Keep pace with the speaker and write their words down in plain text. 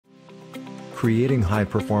creating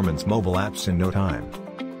high-performance mobile apps in no time.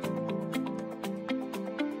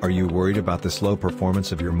 Are you worried about the slow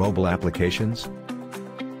performance of your mobile applications?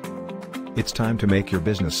 It's time to make your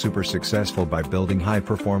business super successful by building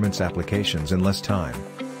high-performance applications in less time.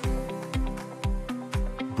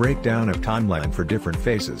 Breakdown of timeline for different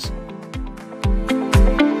phases.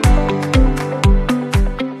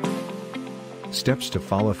 Steps to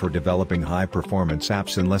follow for developing high-performance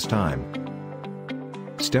apps in less time.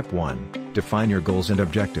 Step 1. Define your goals and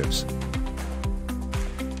objectives.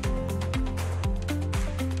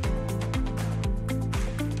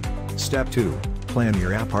 Step 2. Plan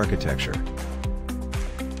your app architecture.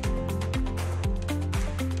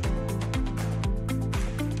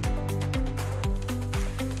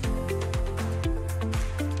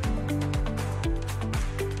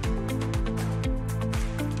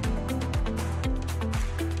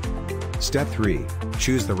 Step 3.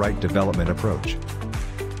 Choose the right development approach.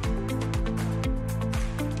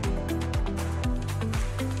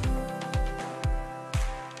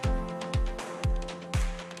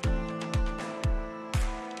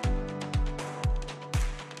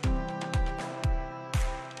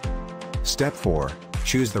 Step 4.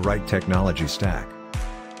 Choose the right technology stack.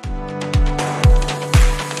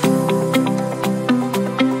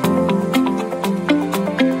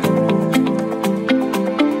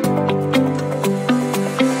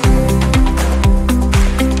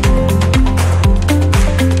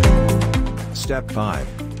 Step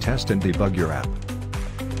 5. Test and debug your app.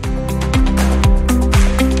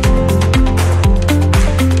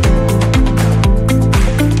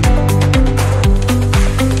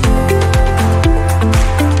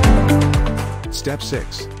 Step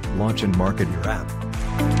 6. Launch and market your app.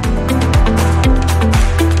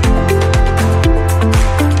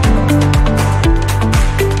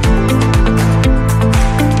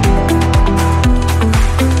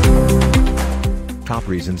 Top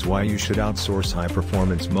reasons why you should outsource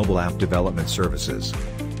high-performance mobile app development services.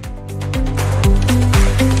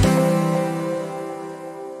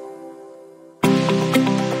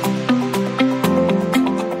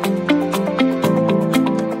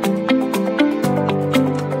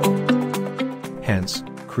 Hence,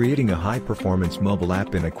 creating a high-performance mobile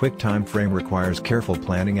app in a quick time frame requires careful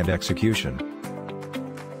planning and execution.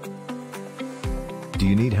 Do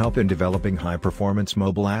you need help in developing high-performance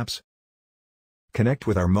mobile apps? Connect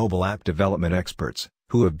with our mobile app development experts,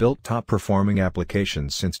 who have built top-performing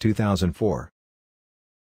applications since 2004.